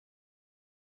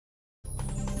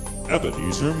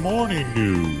Ebenezer Morning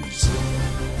News.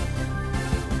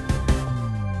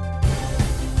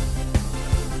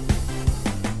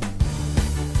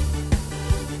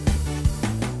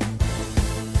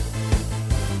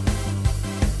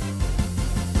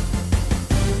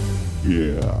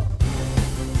 Yeah.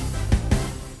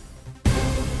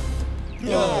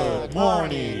 Good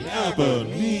morning,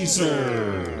 Ebenezer.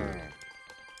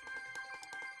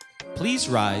 Please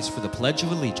rise for the Pledge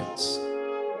of Allegiance.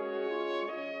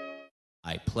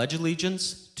 I pledge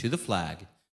allegiance to the flag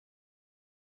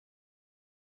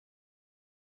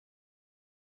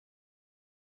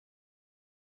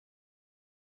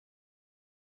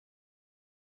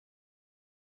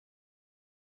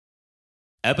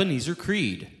Ebenezer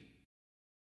Creed.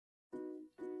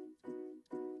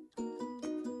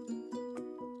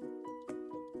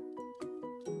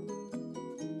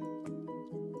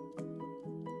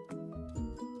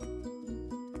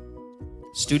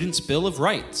 Students' Bill of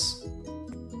Rights.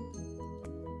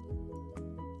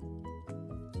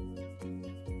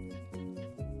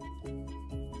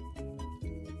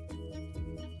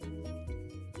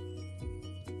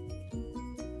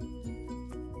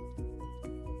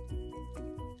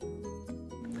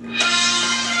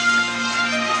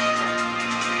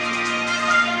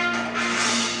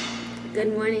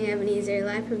 Good morning, Ebenezer.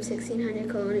 Live from 1600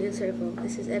 Colonial Circle.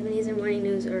 This is Ebenezer Morning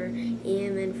News, or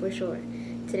EMN for short.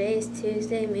 Today is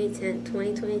Tuesday, May 10th,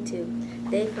 2022,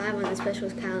 day 5 on the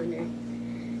specials calendar.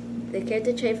 The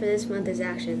character trait for this month is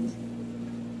actions.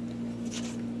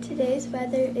 Today's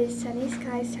weather is sunny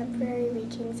skies, temporary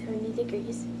reaching 70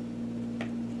 degrees.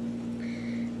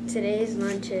 Today's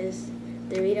lunch is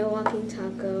Dorito Walking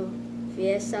Taco,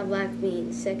 Fiesta Black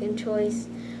Beans, second choice,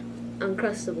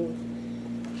 Uncrustable.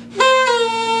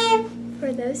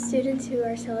 For those students who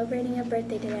are celebrating a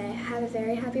birthday today, have a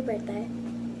very happy birthday.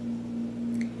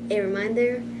 A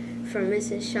reminder from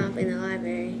Mrs. Shop in the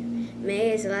library.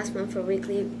 May is the last month for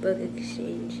weekly book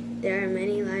exchange. There are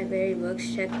many library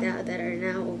books checked out that are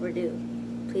now overdue.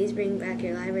 Please bring back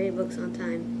your library books on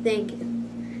time. Thank you.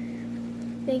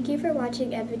 Thank you for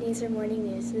watching Ebenezer Morning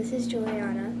News. This is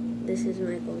Juliana. This is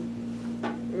Michael.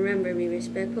 Remember, be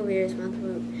respectful, be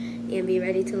responsible, and be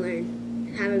ready to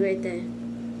learn. Have a great day.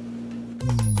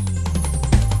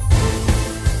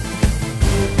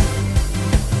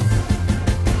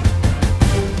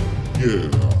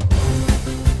 Yeah.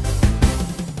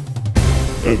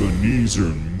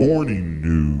 Ebenezer Morning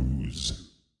News.